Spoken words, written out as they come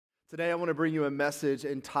Today I want to bring you a message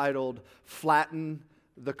entitled Flatten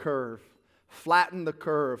the Curve. Flatten the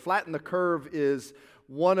curve. Flatten the curve is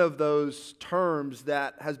one of those terms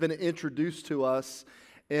that has been introduced to us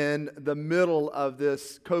in the middle of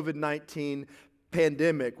this COVID-19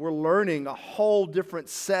 pandemic. We're learning a whole different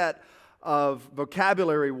set of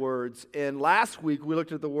vocabulary words. And last week we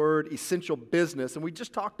looked at the word essential business, and we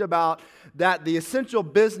just talked about that the essential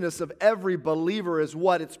business of every believer is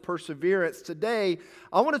what? It's perseverance. Today,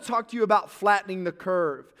 I want to talk to you about flattening the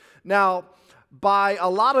curve. Now, by a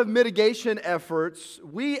lot of mitigation efforts,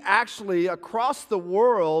 we actually, across the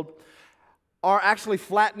world, are actually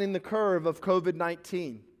flattening the curve of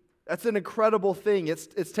COVID-19. That's an incredible thing.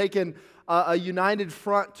 It's taken a united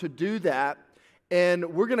front to do that.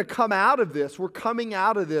 And we're going to come out of this. We're coming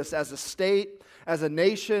out of this as a state, as a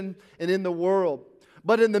nation, and in the world.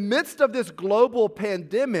 But in the midst of this global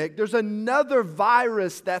pandemic, there's another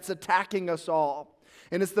virus that's attacking us all.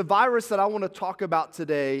 And it's the virus that I want to talk about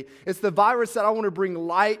today. It's the virus that I want to bring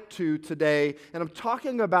light to today. And I'm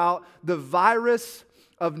talking about the virus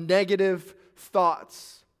of negative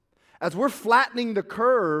thoughts. As we're flattening the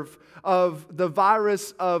curve of the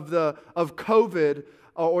virus of COVID,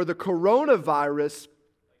 or the coronavirus,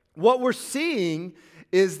 what we're seeing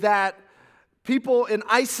is that people in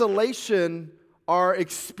isolation are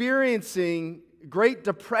experiencing great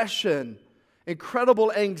depression,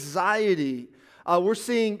 incredible anxiety. We're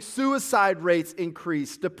seeing suicide rates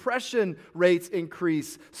increase, depression rates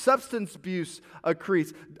increase, substance abuse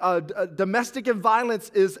increase, domestic violence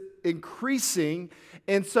is increasing.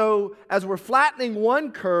 And so as we're flattening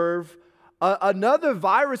one curve, another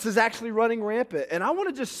virus is actually running rampant. And I want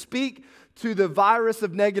to just speak to the virus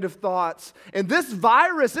of negative thoughts. And this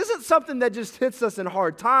virus isn't something that just hits us in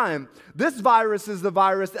hard time. This virus is the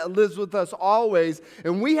virus that lives with us always.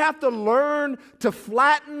 And we have to learn to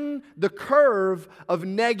flatten the curve of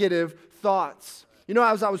negative thoughts. You know,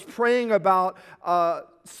 as I was praying about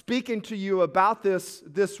speaking to you about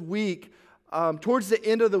this week, towards the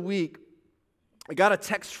end of the week, I got a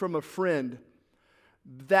text from a friend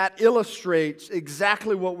that illustrates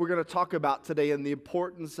exactly what we're going to talk about today and the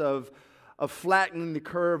importance of flattening the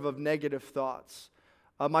curve of negative thoughts.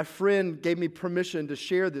 My friend gave me permission to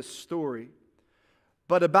share this story.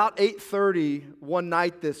 But about 8:30 one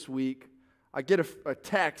night this week, I get a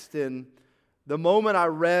text, and the moment I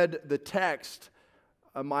read the text,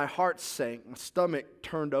 my heart sank, my stomach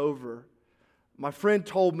turned over. My friend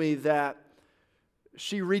told me that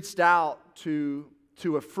she reached out to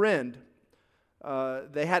a friend.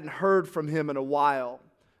 They hadn't heard from him in a while.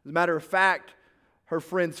 As a matter of fact, her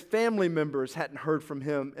friend's family members hadn't heard from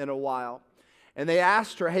him in a while. And they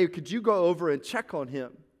asked her, hey, could you go over and check on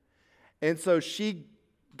him? And so she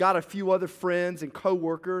got a few other friends and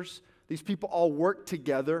co-workers. These people all work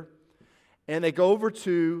together. And they go over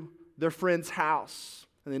to their friend's house.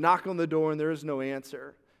 And they knock on the door, and there is no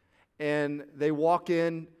answer. And they walk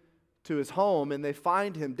in to his home, and they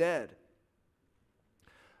find him dead.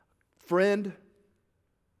 Friend,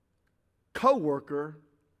 co-worker,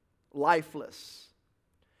 lifeless.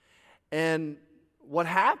 And what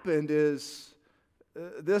happened is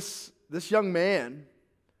this young man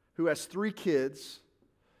who has 3 kids,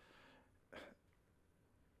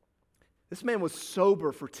 this man was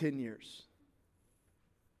sober for 10 years.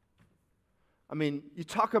 I mean, you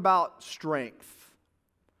talk about strength.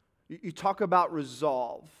 You talk about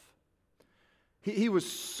resolve. He was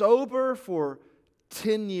sober for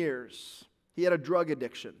 10 years. He had a drug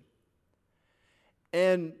addiction.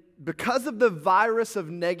 And because of the virus of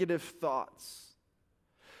negative thoughts,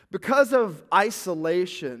 because of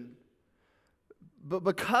isolation, but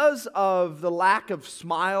because of the lack of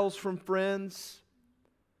smiles from friends,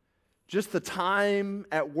 just the time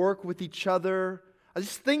at work with each other,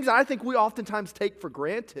 just things that I think we oftentimes take for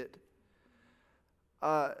granted,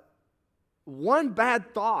 one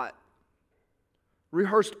bad thought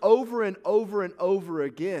rehearsed over and over and over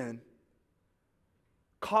again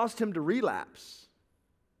caused him to relapse.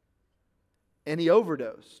 And he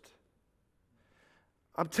overdosed.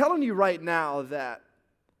 I'm telling you right now that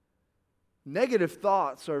negative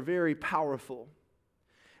thoughts are very powerful.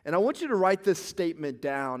 And I want you to write this statement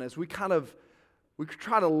down as we try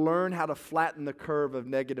to learn how to flatten the curve of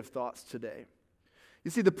negative thoughts today.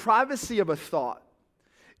 You see, the privacy of a thought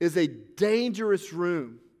is a dangerous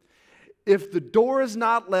room if the door is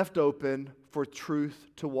not left open for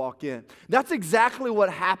truth to walk in. That's exactly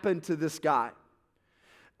what happened to this guy.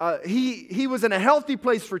 He was in a healthy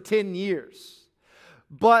place for 10 years,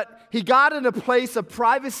 but he got in a place of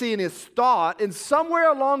privacy in his thought, and somewhere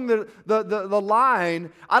along the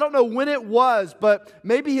line, I don't know when it was, but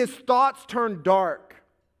maybe his thoughts turned dark.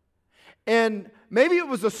 And maybe it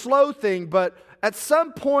was a slow thing, but at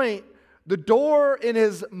some point, the door in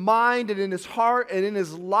his mind and in his heart and in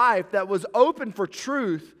his life that was open for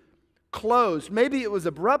truth closed. Maybe it was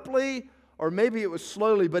abruptly or maybe it was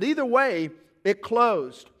slowly, but either way, it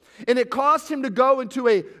closed. And it caused him to go into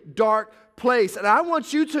a dark place. And I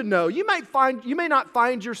want you to know, you may not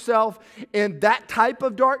find yourself in that type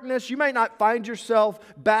of darkness. You may not find yourself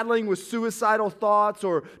battling with suicidal thoughts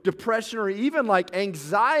or depression or even like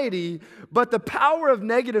anxiety, but the power of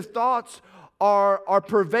negative thoughts are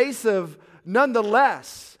pervasive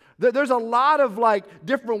nonetheless. There's a lot of like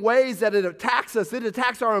different ways that it attacks us. It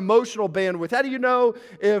attacks our emotional bandwidth. How do you know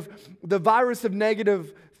if the virus of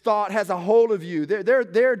negative thought has a hold of you?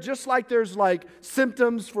 They're just like there's like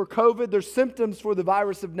symptoms for COVID. There's symptoms for the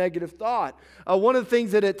virus of negative thought. One of the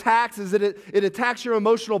things that it attacks is that it attacks your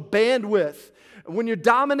emotional bandwidth. When you're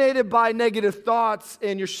dominated by negative thoughts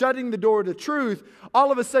and you're shutting the door to truth,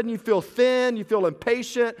 all of a sudden you feel thin, you feel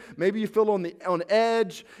impatient, maybe you feel on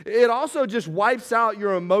edge. It also just wipes out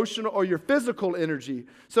your emotional or your physical energy.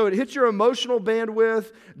 So it hits your emotional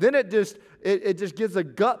bandwidth, then it just gives a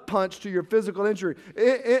gut punch to your physical energy.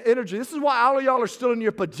 This is why all of y'all are still in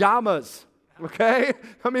your pajamas. Okay?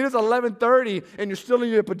 I mean, it's 11:30 and you're still in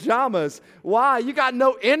your pajamas. Why? You got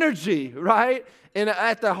no energy, right? And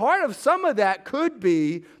at the heart of some of that could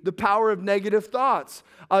be the power of negative thoughts.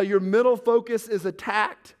 Your mental focus is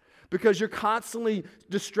attacked because you're constantly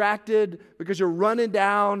distracted, because you're running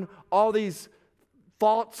down all these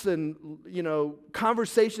thoughts and,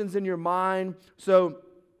 conversations in your mind. So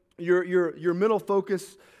your mental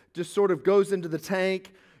focus just sort of goes into the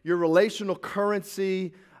tank. Your relational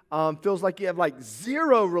currency feels like you have like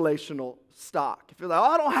zero relational stock. You feel like,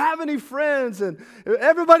 I don't have any friends and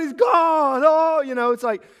everybody's gone. It's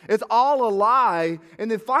like it's all a lie. And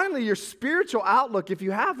then finally, your spiritual outlook, if you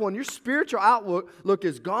have one, your spiritual outlook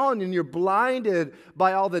is gone and you're blinded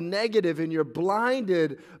by all the negative and you're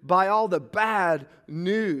blinded by all the bad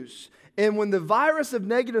news. And when the virus of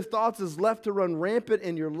negative thoughts is left to run rampant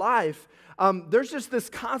in your life, there's just this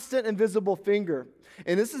constant invisible finger.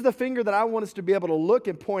 And this is the finger that I want us to be able to look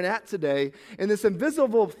and point at today. And this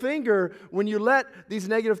invisible finger, when you let these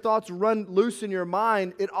negative thoughts run loose in your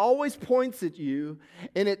mind, it always points at you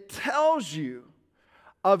and it tells you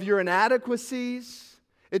of your inadequacies.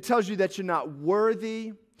 It tells you that you're not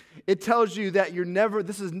worthy. It tells you that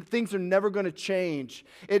things are never going to change.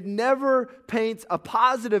 It never paints a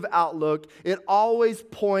positive outlook. It always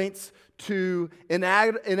points to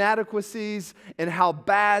inadequacies and how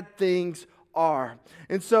bad things are.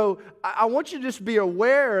 And so I want you to just be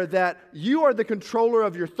aware that you are the controller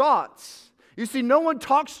of your thoughts. You see, no one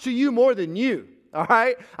talks to you more than you. All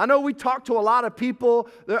right? I know we talk to a lot of people.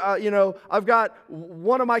 I've got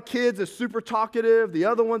one of my kids is super talkative. The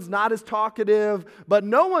other one's not as talkative. But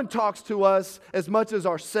no one talks to us as much as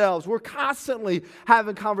ourselves. We're constantly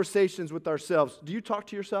having conversations with ourselves. Do you talk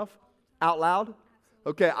to yourself out loud?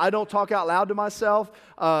 Okay, I don't talk out loud to myself.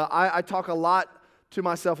 I talk a lot to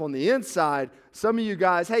myself on the inside. Some of you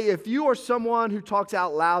guys, hey, if you are someone who talks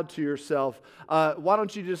out loud to yourself, why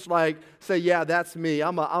don't you just say, yeah, that's me.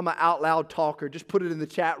 I'm an out loud talker. Just put it in the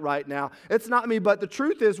chat right now. It's not me, but the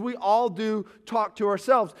truth is we all do talk to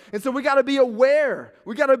ourselves. And so we got to be aware.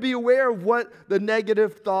 We got to be aware of what the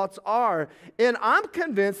negative thoughts are. And I'm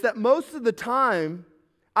convinced that most of the time,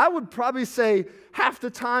 I would probably say half the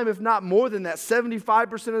time, if not more than that,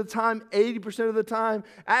 75% of the time, 80% of the time,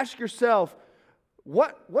 ask yourself,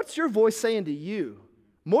 what's your voice saying to you?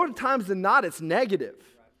 More times than not, it's negative.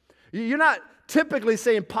 You're not typically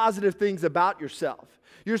saying positive things about yourself.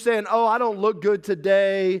 You're saying, oh, I don't look good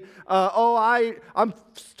today. I'm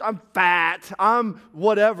fat. I'm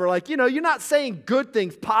whatever. You're not saying good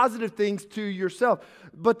things, positive things to yourself.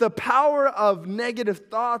 But the power of negative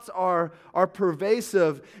thoughts are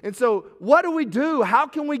pervasive. And so what do we do? How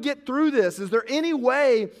can we get through this? Is there any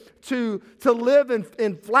way to live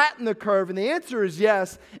and flatten the curve? And the answer is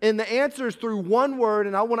yes. And the answer is through one word,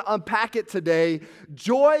 and I want to unpack it today.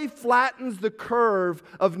 Joy flattens the curve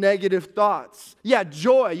of negative thoughts. Yeah,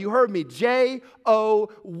 joy. You heard me.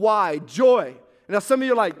 J-O-Y. Joy. Now some of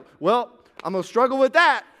you are like, well, I'm going to struggle with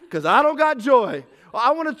that because I don't got joy. Well,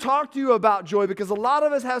 I want to talk to you about joy because a lot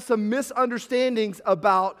of us have some misunderstandings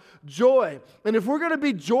about joy. And if we're going to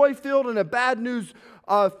be joy-filled in a bad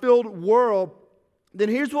news-filled world, then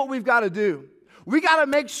here's what we've got to do. We got to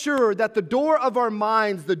make sure that the door of our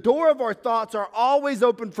minds, the door of our thoughts are always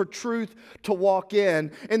open for truth to walk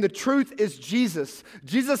in. And the truth is Jesus.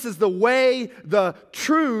 Jesus is the way, the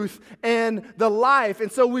truth, and the life.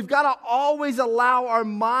 And so we've got to always allow our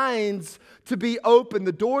minds to be open,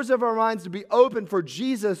 the doors of our minds to be open for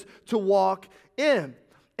Jesus to walk in.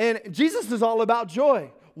 And Jesus is all about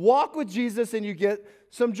joy. Walk with Jesus and you get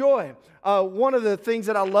some joy. One of the things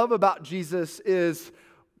that I love about Jesus is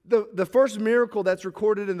the first miracle that's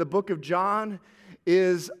recorded in the book of John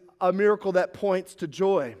is a miracle that points to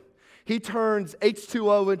joy. He turns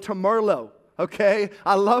H2O into Merlot. Okay,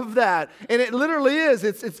 I love that. And it literally is.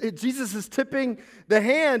 Jesus is tipping the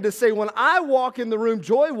hand to say, when I walk in the room,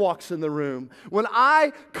 joy walks in the room. When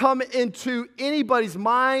I come into anybody's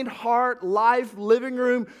mind, heart, life, living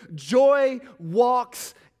room, joy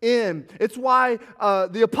walks in. It's why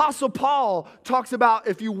the Apostle Paul talks about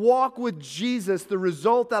if you walk with Jesus, the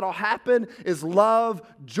result that'll happen is love,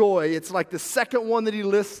 joy. It's like the second one that he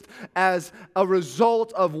lists as a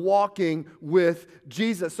result of walking with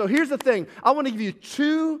Jesus. So here's the thing. I want to give you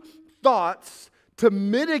 2 thoughts to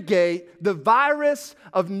mitigate the virus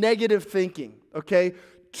of negative thinking. Okay?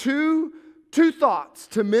 Two thoughts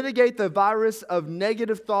to mitigate the virus of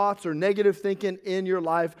negative thoughts or negative thinking in your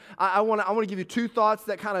life. I want to give you 2 thoughts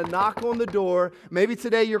that kind of knock on the door. Maybe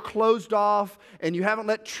today you're closed off and you haven't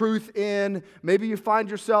let truth in. Maybe you find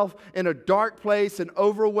yourself in a dark place, an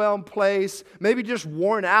overwhelmed place, maybe just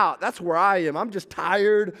worn out. That's where I am. I'm just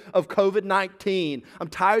tired of COVID-19. I'm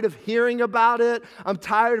tired of hearing about it. I'm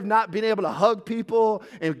tired of not being able to hug people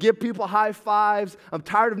and give people high fives. I'm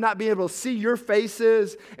tired of not being able to see your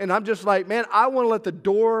faces. And I'm just like, man, I want to let the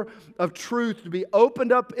door of truth to be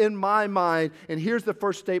opened up in my mind. And here's the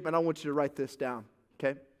first statement. I want you to write this down,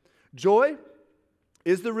 okay? Joy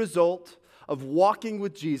is the result of walking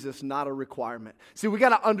with Jesus, not a requirement. See, we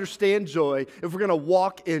got to understand joy if we're going to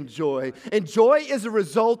walk in joy. And joy is a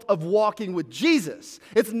result of walking with Jesus.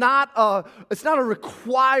 It's not a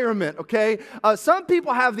requirement, okay? Some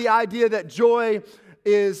people have the idea that joy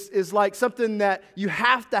is like something that you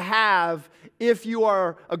have to have if you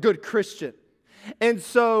are a good Christian. And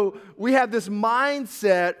so we have this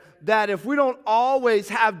mindset that if we don't always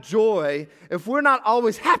have joy, if we're not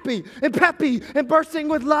always happy and peppy and bursting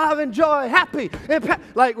with love and joy, happy and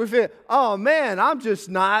like we feel, oh man, I'm just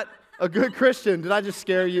not a good Christian. Did I just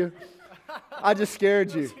scare you? I just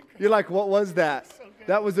scared you. You're like, what was that?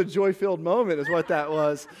 That was a joy-filled moment is what that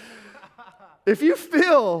was. If you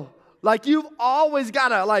feel like you've always got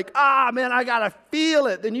to I got to feel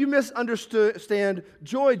it, then you misunderstand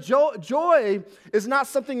joy. Joy is not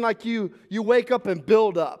something like you wake up and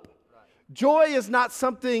build up. Joy is not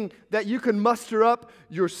something that you can muster up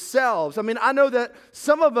yourselves. I mean, I know that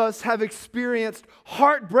some of us have experienced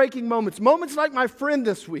heartbreaking moments like my friend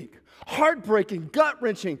this week. Heartbreaking,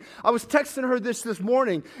 gut-wrenching. I was texting her this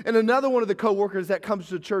morning, and another one of the co-workers that comes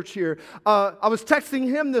to church here, I was texting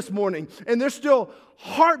him this morning, and they're still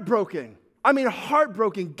heartbroken. I mean,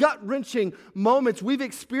 heartbroken, gut-wrenching moments. We've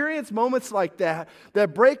experienced moments like that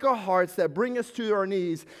break our hearts, that bring us to our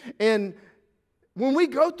knees. And when we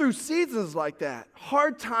go through seasons like that,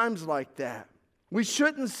 hard times like that, we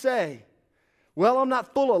shouldn't say, well, I'm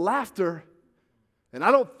not full of laughter, and I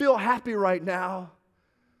don't feel happy right now,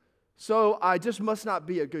 so I just must not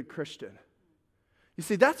be a good Christian. You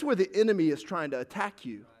see, that's where the enemy is trying to attack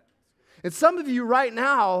you. And some of you right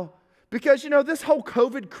now, because, this whole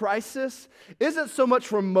COVID crisis isn't so much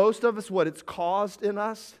for most of us what it's caused in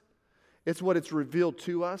us. It's what it's revealed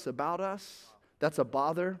to us, about us. That's a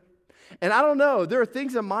bother. And I don't know, there are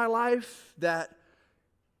things in my life that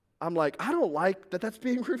I'm like, I don't like that that's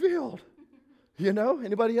being revealed.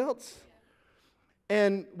 Anybody else?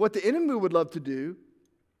 And what the enemy would love to do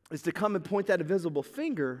is to come and point that invisible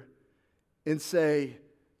finger and say,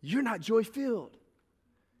 you're not joy-filled,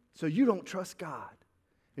 so you don't trust God.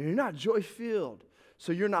 And you're not joy-filled,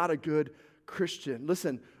 so you're not a good Christian.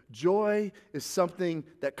 Listen, joy is something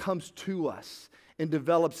that comes to us and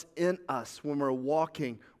develops in us when we're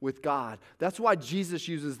walking with God. That's why Jesus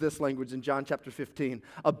uses this language in John chapter 15.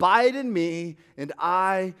 Abide in me, and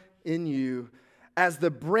I in you. As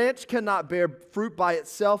the branch cannot bear fruit by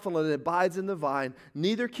itself unless it abides in the vine,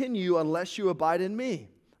 neither can you unless you abide in me.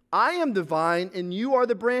 I am the vine, and you are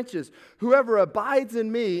the branches. Whoever abides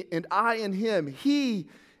in me, and I in him, he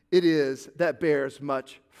it is that bears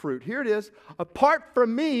much fruit. Here it is. Apart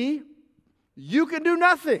from me, you can do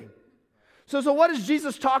nothing. So what is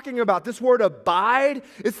Jesus talking about? This word abide,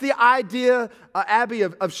 it's the idea, Abby,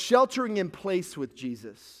 of sheltering in place with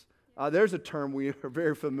Jesus. There's a term we are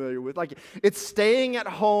very familiar with. Like, it's staying at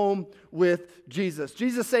home with Jesus.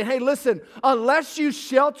 Jesus saying, hey, listen, unless you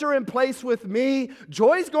shelter in place with me,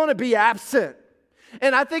 joy's going to be absent.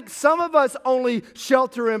 And I think some of us only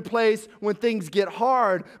shelter in place when things get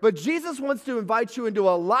hard. But Jesus wants to invite you into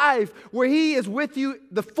a life where He is with you,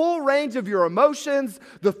 the full range of your emotions,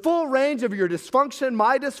 the full range of your dysfunction,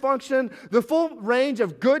 my dysfunction, the full range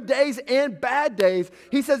of good days and bad days.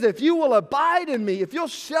 He says, if you will abide in me, if you'll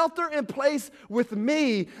shelter in place with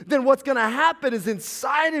me, then what's going to happen is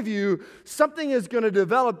inside of you, something is going to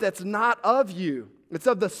develop that's not of you. It's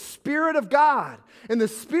of the Spirit of God. And the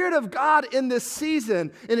Spirit of God in this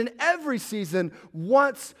season and in every season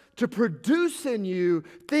wants to produce in you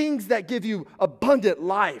things that give you abundant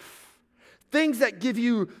life, things that give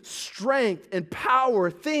you strength and power,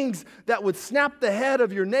 things that would snap the head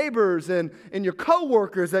of your neighbors and your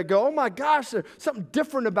coworkers that go, oh my gosh, there's something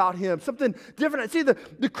different about him, something different. See,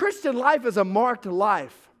 the Christian life is a marked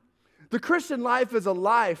life. The Christian life is a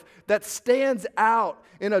life that stands out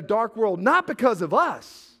in a dark world, not because of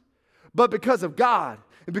us, but because of God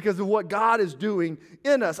and because of what God is doing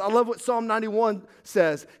in us. I love what Psalm 91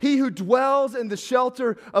 says. He who dwells in the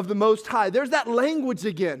shelter of the Most High. There's that language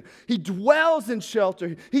again. He dwells in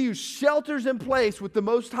shelter. He who shelters in place with the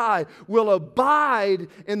Most High will abide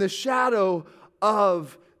in the shadow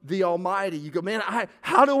of the Almighty. You go, man,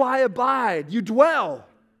 how do I abide? You dwell.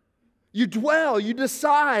 You dwell, you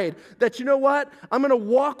decide that, you know what, I'm going to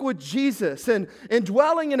walk with Jesus. And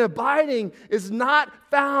dwelling and abiding is not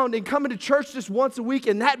found in coming to church just once a week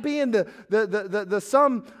and that being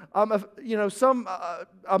some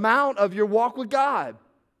amount of your walk with God.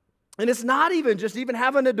 And it's not even just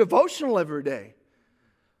having a devotional every day.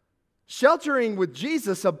 Sheltering with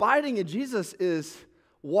Jesus, abiding in Jesus is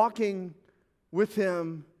walking with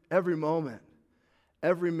Him every moment,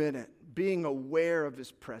 every minute. Being aware of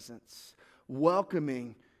His presence,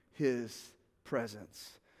 welcoming His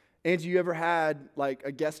presence. Angie, you ever had like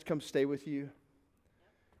a guest come stay with you?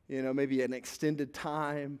 You know, maybe an extended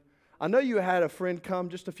time. I know you had a friend come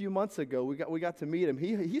just a few months ago. We got to meet him.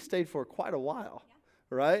 He stayed for quite a while,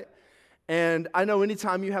 right? And I know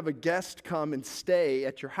anytime you have a guest come and stay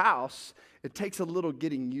at your house, it takes a little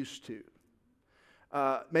getting used to.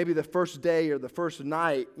 Maybe the first day or the first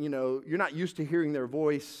night, you know, you're not used to hearing their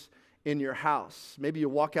voice in your house. Maybe you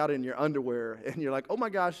walk out in your underwear and you're like, oh my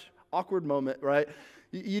gosh, awkward moment, right?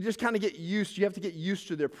 You just kind of get used, you have to get used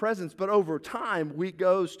to their presence. But over time, week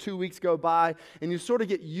goes, 2 weeks go by, and you sort of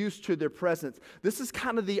get used to their presence. This is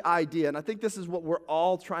kind of the idea, and I think this is what we're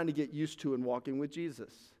all trying to get used to in walking with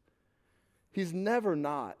Jesus. He's never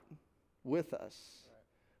not with us.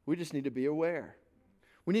 We just need to be aware.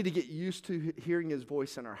 We need to get used to hearing His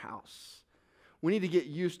voice in our house. We need to get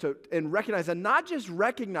used to and recognize, and not just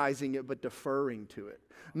recognizing it, but deferring to it.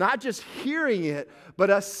 Not just hearing it, but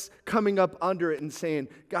us coming up under it and saying,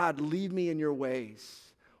 God, lead me in your ways.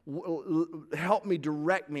 Help me,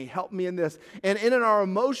 direct me, help me in this. And in our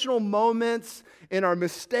emotional moments, in our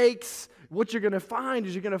mistakes, what you're going to find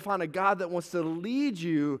is you're going to find a God that wants to lead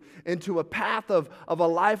you into a path of a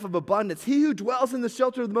life of abundance. He who dwells in the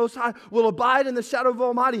shelter of the Most High will abide in the shadow of the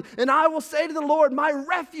Almighty. And I will say to the Lord, my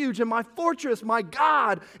refuge and my fortress, my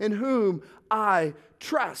God, in whom I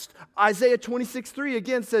trust. Isaiah 26:3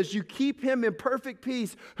 again says, you keep him in perfect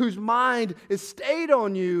peace, whose mind is stayed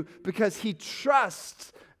on you because he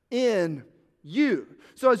trusts in you.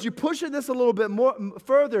 So as you push this a little bit more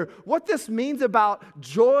further, what this means about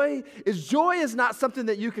joy is not something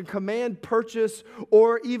that you can command, purchase,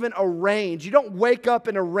 or even arrange. You don't wake up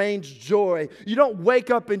and arrange joy. You don't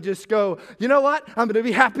wake up and just go, you know what? I'm going to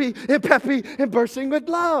be happy and peppy and bursting with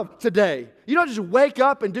love today. You don't just wake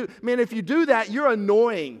up and do. Man, if you do that, you're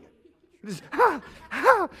annoying. Just,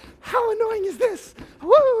 how annoying is this?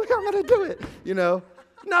 Woo, I'm going to do it. You know?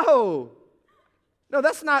 No,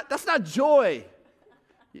 that's not joy.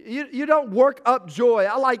 You don't work up joy.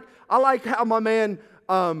 I like how my man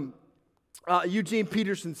Eugene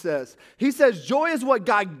Peterson says. He says joy is what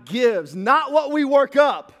God gives, not what we work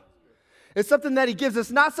up. It's something that He gives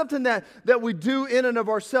us, not something that we do in and of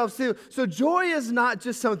ourselves. So joy is not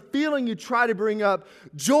just some feeling you try to bring up.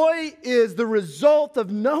 Joy is the result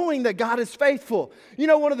of knowing that God is faithful. You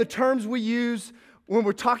know, one of the terms we use when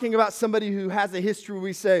we're talking about somebody who has a history,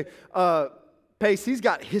 we say, Pace, he's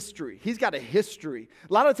got history. He's got a history.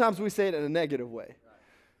 A lot of times we say it in a negative way.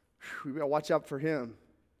 We got to watch out for him.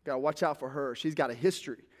 Got to watch out for her. She's got a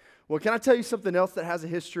history. Well, can I tell you something else that has a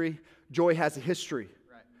history? Joy has a history.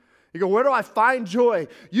 You go, where do I find joy?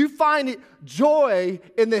 You find joy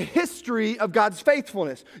in the history of God's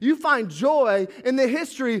faithfulness. You find joy in the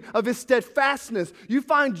history of His steadfastness. You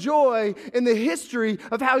find joy in the history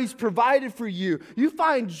of how He's provided for you. You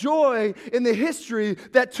find joy in the history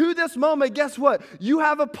that to this moment, guess what? You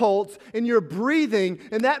have a pulse and you're breathing,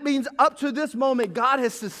 and that means up to this moment, God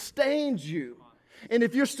has sustained you. And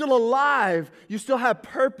if you're still alive, you still have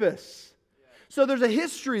purpose. So there's a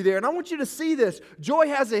history there. And I want you to see this. Joy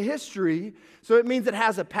has a history, so it means it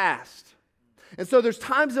has a past. And so there's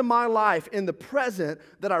times in my life, in the present,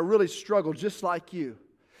 that I really struggle, just like you.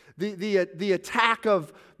 The attack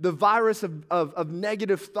of the virus of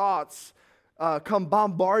negative thoughts come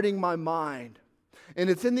bombarding my mind. And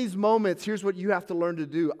it's in these moments, here's what you have to learn to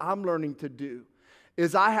do, I'm learning to do,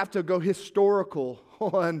 is I have to go historical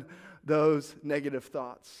on those negative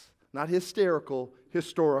thoughts. Not hysterical,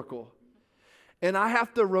 historical. And I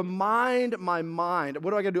have to remind my mind,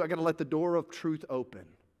 what do I got to do? I got to let the door of truth open.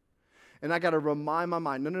 And I got to remind my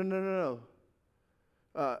mind, no.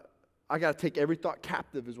 I got to take every thought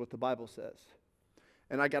captive is what the Bible says.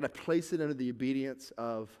 And I got to place it under the obedience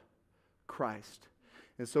of Christ.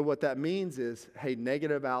 And so what that means is, hey,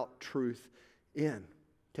 negative out, truth in.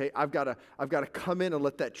 Okay, I've got to come in and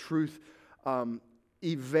let that truth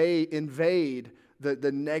invade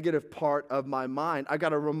the negative part of my mind. I got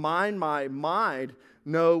to remind my mind,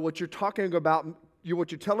 no, what you're talking about,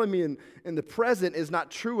 what you're telling me in the present is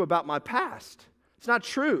not true about my past. It's not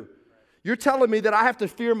true. You're telling me that I have to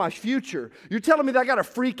fear my future. You're telling me that I got to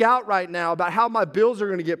freak out right now about how my bills are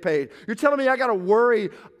going to get paid. You're telling me I got to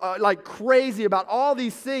worry like crazy about all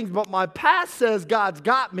these things, but my past says God's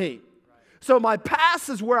got me. So my past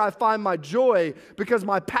is where I find my joy because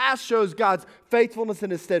my past shows God's faithfulness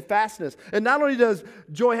and His steadfastness. And not only does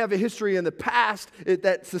joy have a history in the past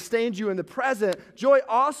that sustains you in the present, joy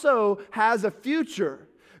also has a future.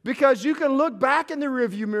 Because you can look back in the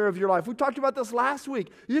rearview mirror of your life. We talked about this last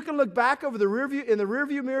week. You can look back over the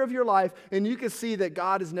rearview mirror of your life, and you can see that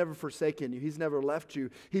God has never forsaken you. He's never left you.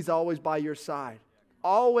 He's always by your side.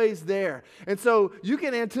 Always there. And so you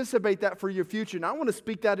can anticipate that for your future. And I want to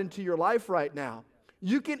speak that into your life right now.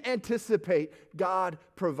 You can anticipate God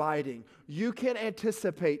providing. You can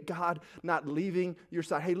anticipate God not leaving your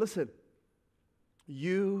side. Hey, listen.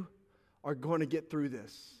 You are going to get through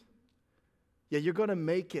this. Yeah, you're going to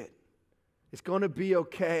make it. It's going to be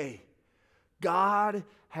okay. God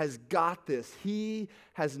has got this. He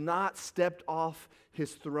has not stepped off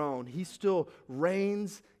His throne. He still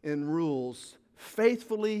reigns and rules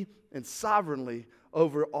faithfully and sovereignly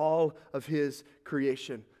over all of His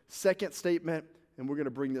creation. Second statement, and we're going to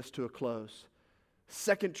bring this to a close.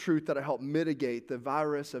 Second truth that'll help mitigate the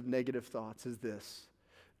virus of negative thoughts is this.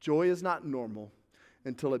 Joy is not normal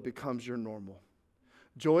until it becomes your normal.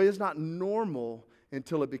 Joy is not normal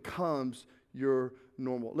until it becomes your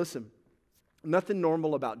normal. Listen, nothing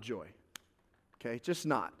normal about joy. Okay, just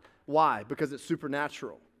not. Why? Because it's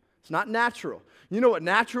supernatural. It's not natural. You know what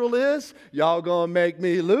natural is? Y'all gonna make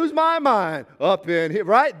me lose my mind up in here,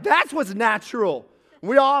 right? That's what's natural.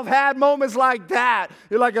 We all have had moments like that.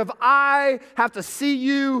 You're like, if I have to see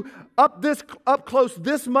you up close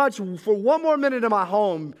this much for one more minute in my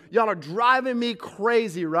home, y'all are driving me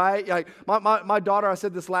crazy, right? Like my daughter, I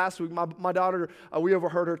said this last week, my daughter, we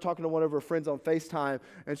overheard her talking to one of her friends on FaceTime,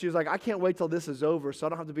 and she was like, I can't wait till this is over so I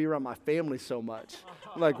don't have to be around my family so much.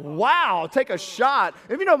 I'm like, wow, take a shot.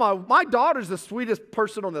 And you know, my daughter's the sweetest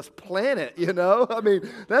person on this planet, you know? I mean,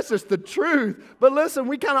 that's just the truth. But listen,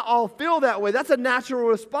 we kind of all feel that way. That's a natural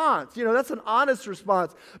response. You know, that's an honest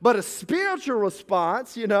response. But a spiritual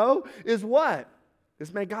response, you know, is what?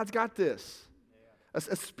 Is, man, God's got this.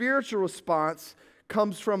 A spiritual response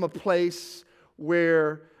comes from a place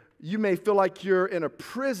where you may feel like you're in a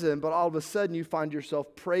prison, but all of a sudden you find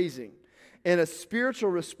yourself praising. And a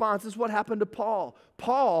spiritual response is what happened to Paul.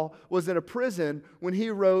 Paul was in a prison when he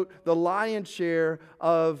wrote the lion's share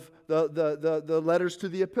of the letters to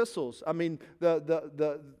the epistles. I mean,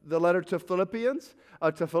 the letter to Philippians,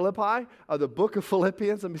 to Philippi, the book of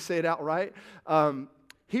Philippians, let me say it outright.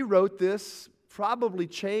 He wrote this probably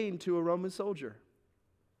chained to a Roman soldier.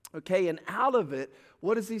 Okay, and out of it,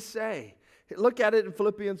 what does he say? Look at it in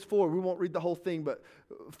Philippians 4. We won't read the whole thing, but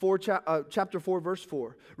chapter 4, verse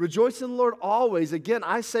 4. Rejoice in the Lord always. Again,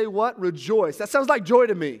 I say what? Rejoice. That sounds like joy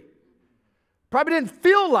to me. Probably didn't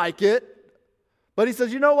feel like it, but he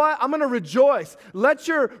says, you know what? I'm going to rejoice. Let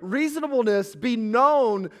your reasonableness be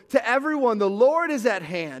known to everyone. The Lord is at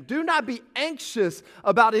hand. Do not be anxious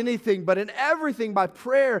about anything, but in everything by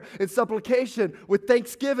prayer and supplication with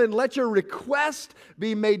thanksgiving, let your request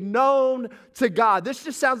be made known to God. This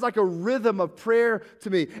just sounds like a rhythm of prayer to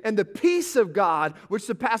me. And the peace of God, which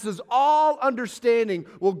surpasses all understanding,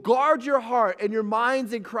 will guard your heart and your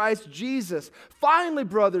minds in Christ Jesus. Finally,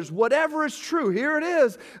 brothers, whatever is true, here it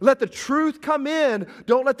is. Let the truth come in.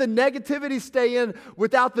 Don't let the negativity stay in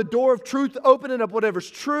without the door of truth opening up whatever's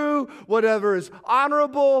true, whatever is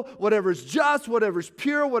honorable, whatever is just, whatever is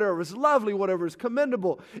pure, whatever is lovely, whatever is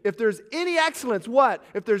commendable. If there's any excellence, what?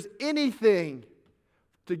 If there's anything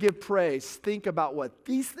to give praise, think about what?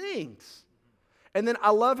 These things. And then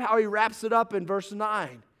I love how he wraps it up in verse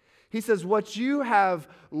 9. He says, what you have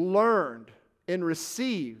learned and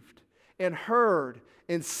received and heard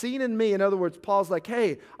and seen in me. In other words, Paul's like,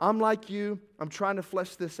 hey, I'm like you. I'm trying to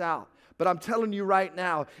flesh this out. But I'm telling you right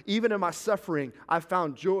now, even in my suffering, I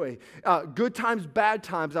found joy. Good times, bad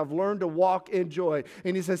times, I've learned to walk in joy.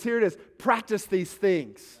 And he says, here it is, practice these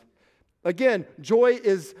things. Again, joy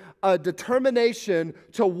is a determination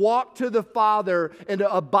to walk to the Father and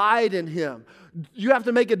to abide in Him. You have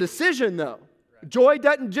to make a decision, though. Joy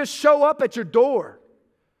doesn't just show up at your door.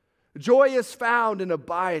 Joy is found in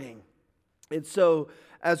abiding. And so,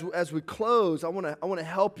 as we close, I want to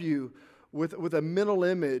help you with a mental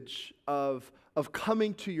image of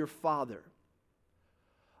coming to your Father,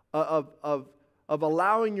 of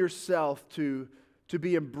allowing yourself to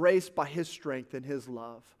be embraced by His strength and His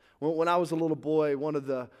love. When I was a little boy, one of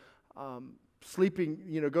the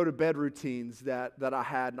sleeping, go to bed routines that I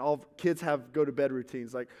had, and all kids have go to bed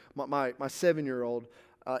routines. Like my 7-year-old,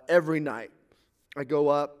 every night I go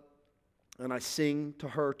up and I sing to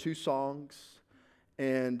her 2 songs.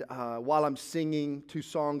 And while I'm singing 2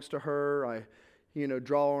 songs to her, I,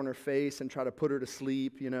 draw on her face and try to put her to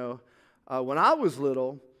sleep. When I was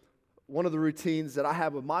little, one of the routines that I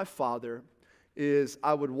have with my father is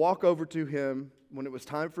I would walk over to him when it was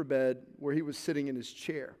time for bed, where he was sitting in his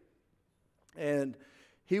chair. And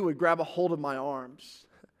he would grab a hold of my arms,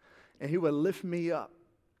 and he would lift me up.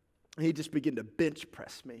 And he'd just begin to bench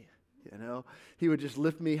press me, He would just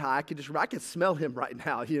lift me high. I could smell him right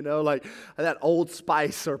now, like that Old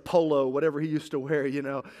Spice or Polo, whatever he used to wear,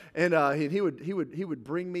 And he would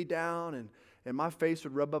bring me down, and my face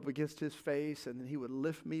would rub up against his face, and then he would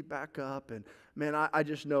lift me back up. And man, I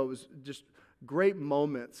just know it was just great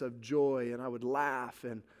moments of joy, and I would laugh,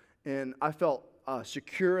 and I felt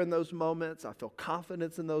secure in those moments. I felt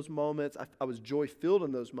confidence in those moments. I was joy-filled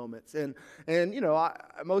in those moments. And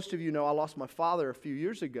most of you know I lost my father a few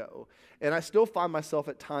years ago, and I still find myself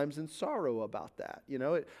at times in sorrow about that.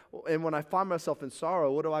 And when I find myself in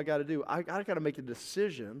sorrow, what do I got to do? I got to make a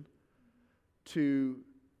decision to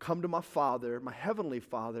come to my Father, my Heavenly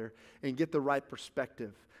Father, and get the right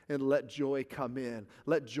perspective. And let joy come in.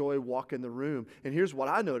 Let joy walk in the room. And here's what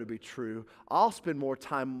I know to be true. I'll spend more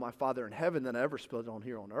time with my Father in heaven than I ever spent on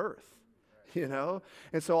here on earth. And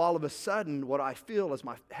so all of a sudden, what I feel is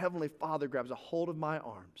my Heavenly Father grabs a hold of my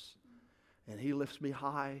arms. And He lifts me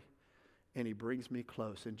high. And He brings me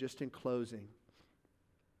close. And just in closing,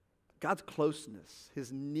 God's closeness,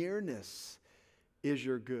 His nearness is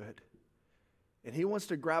your good. And He wants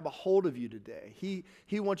to grab a hold of you today.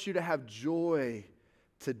 He wants you to have joy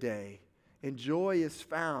today. And joy is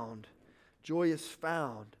found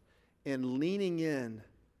in leaning in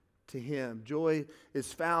to Him. Joy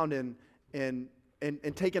is found in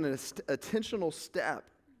taking an intentional step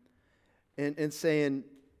and saying,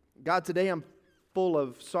 God, today I'm full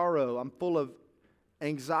of sorrow. I'm full of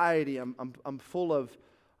anxiety. I'm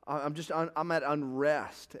at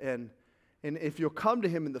unrest. And if you'll come to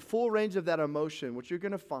Him in the full range of that emotion, what you're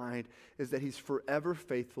going to find is that He's forever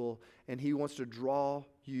faithful, and He wants to draw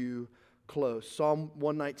you close. Psalm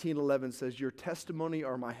 119:11 says, your testimony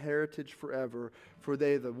are my heritage forever, for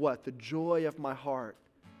they are the what? The joy of my heart.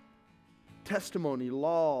 Testimony,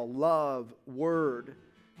 law, love, word.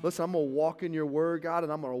 Listen, I'm going to walk in your word, God,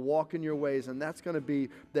 and I'm going to walk in your ways, and that's going to be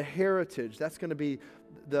the heritage. That's going to be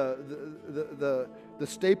the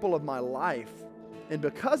staple of my life. And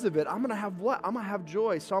because of it, I'm going to have what? I'm going to have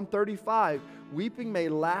joy. Psalm 35, weeping may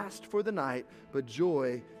last for the night, but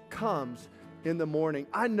joy comes in the morning.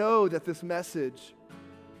 I know that this message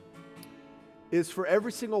is for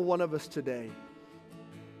every single one of us today.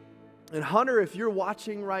 And Hunter, if you're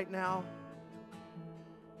watching right now,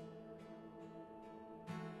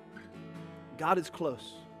 God is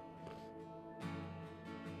close.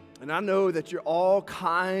 And I know that you're all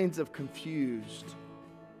kinds of confused.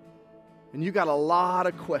 And you got a lot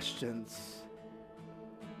of questions.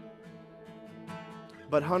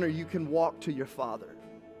 But Hunter, you can walk to your Father,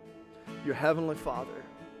 your Heavenly Father.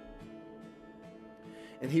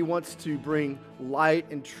 And He wants to bring light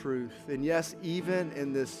and truth. And yes, even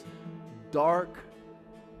in this dark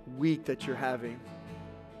week that you're having,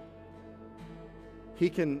 He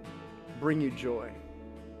can bring you joy.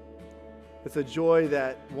 It's a joy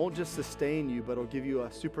that won't just sustain you, but it'll give you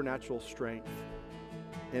a supernatural strength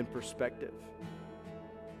and perspective.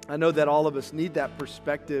 I know that all of us need that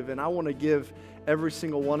perspective, and I want to give every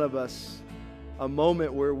single one of us a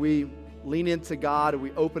moment where we lean into God and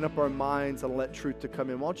we open up our minds and let truth to come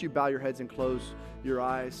in. Why don't you bow your heads and close your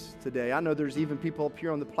eyes today? I know there's even people up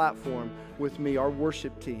here on the platform with me, our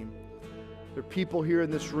worship team. There are people here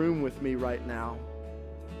in this room with me right now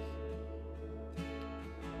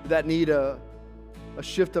that need a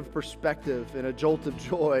shift of perspective and a jolt of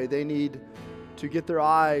joy. They need to get their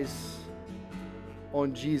eyes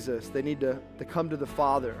on Jesus. They need to come to the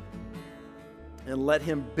Father and let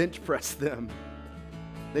Him bench press them.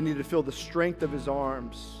 They need to feel the strength of His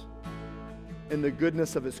arms and the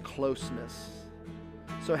goodness of His closeness.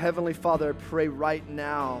 So Heavenly Father, I pray right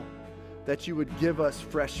now that You would give us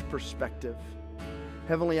fresh perspective.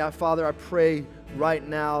 Heavenly Father, I pray right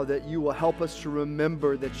now that You will help us to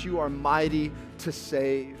remember that You are mighty to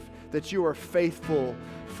save, that You are faithful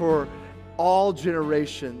for all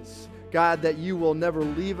generations. God, that You will never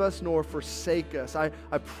leave us nor forsake us. I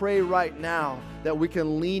pray right now that we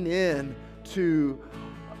can lean in to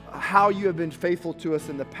how You have been faithful to us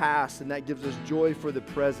in the past, and that gives us joy for the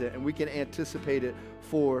present, and we can anticipate it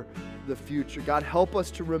for the future. God, help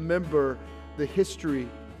us to remember the history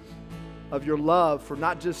of Your love for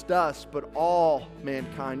not just us, but all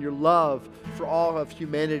mankind. Your love for all of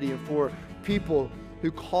humanity and for people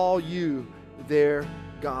who call You their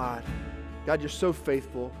God. God, You're so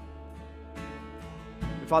faithful.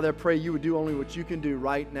 And Father, I pray You would do only what You can do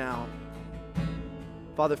right now.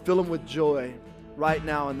 Father, fill them with joy right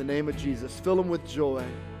now in the name of Jesus. Fill them with joy.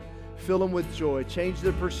 Fill them with joy. Change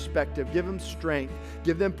their perspective. Give them strength.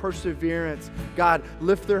 Give them perseverance. God,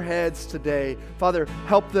 lift their heads today. Father,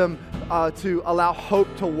 help them to allow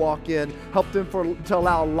hope to walk in. Help them to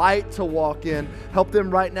allow light to walk in. Help them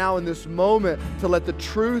right now in this moment to let the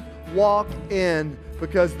truth walk in,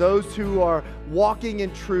 because those who are walking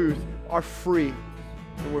in truth are free.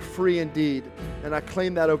 And we're free indeed. And I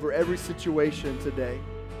claim that over every situation today.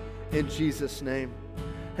 In Jesus' name.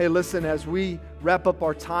 Hey, listen, as we wrap up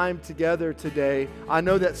our time together today, I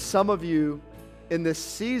know that some of you in this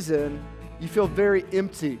season, you feel very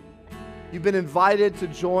empty. You've been invited to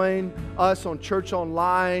join us on Church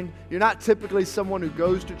Online. You're not typically someone who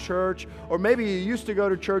goes to church, or maybe you used to go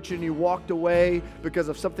to church and you walked away because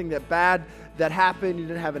of something bad that happened. You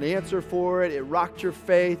didn't have an answer for it. It rocked your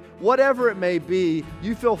faith. Whatever it may be,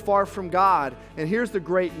 you feel far from God. And here's the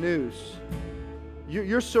great news.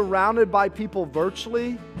 You're surrounded by people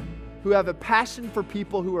virtually who have a passion for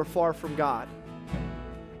people who are far from God.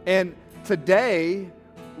 And today,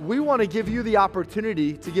 we want to give you the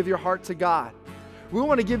opportunity to give your heart to God. We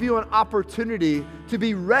want to give you an opportunity to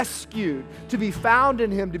be rescued, to be found in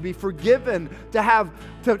Him, to be forgiven, to have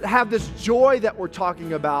this joy that we're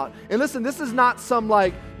talking about. And listen, this is not some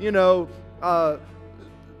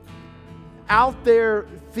out there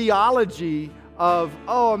theology of,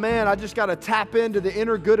 oh man, I just got to tap into the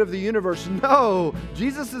inner good of the universe. No,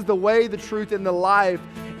 Jesus is the way, the truth, and the life.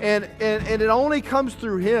 And it only comes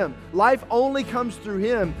through Him. Life only comes through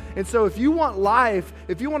Him. And so if you want life,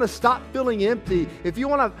 if you want to stop feeling empty, if you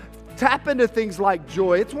want to tap into things like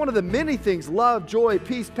joy, it's one of the many things: love, joy,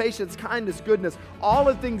 peace, patience, kindness, goodness. All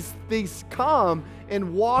of these come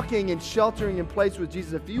in walking and sheltering in place with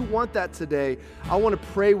Jesus. If you want that today, I want to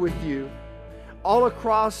pray with you. All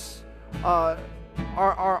across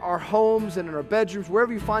our homes and in our bedrooms,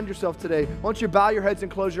 wherever you find yourself today, why don't you bow your heads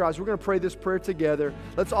and close your eyes? We're going to pray this prayer together.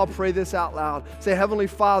 Let's all pray this out loud. Say, Heavenly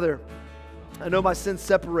Father, I know my sin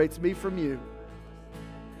separates me from You,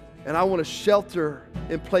 and I want to shelter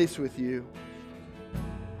in place with You.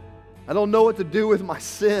 I don't know what to do with my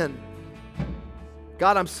sin.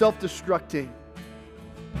 God, I'm self-destructing.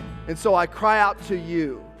 And so I cry out to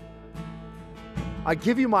You. I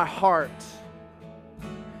give You my heart.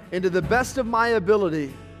 And to the best of my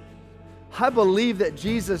ability, I believe that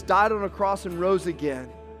Jesus died on a cross and rose again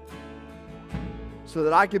so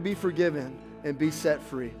that I could be forgiven and be set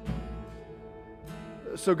free.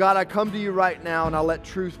 So God, I come to You right now and I let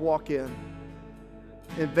truth walk in.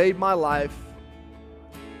 Invade my life.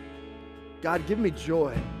 God, give me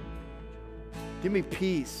joy. Give me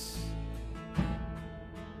peace.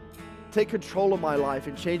 Take control of my life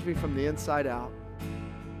and change me from the inside out.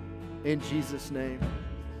 In Jesus' name.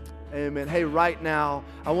 Amen. Hey, right now,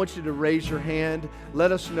 I want you to raise your hand.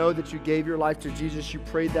 Let us know that you gave your life to Jesus. You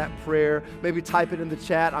prayed that prayer. Maybe type it in the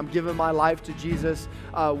chat. I'm giving my life to Jesus.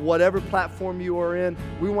 Whatever platform you are in,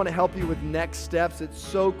 we want to help you with next steps. It's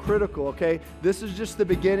so critical, okay? This is just the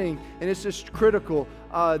beginning, and it's just critical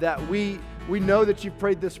that we know that you've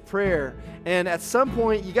prayed this prayer. And at some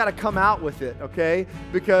point, you got to come out with it, okay?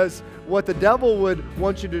 Because what the devil would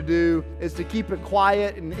want you to do is to keep it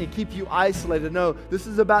quiet and keep you isolated. No, this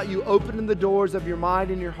is about you opening the doors of your mind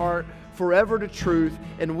and your heart forever to truth.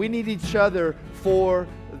 And we need each other for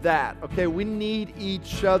that, okay? We need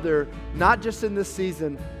each other, not just in this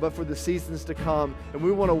season, but for the seasons to come. And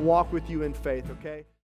we want to walk with you in faith, okay?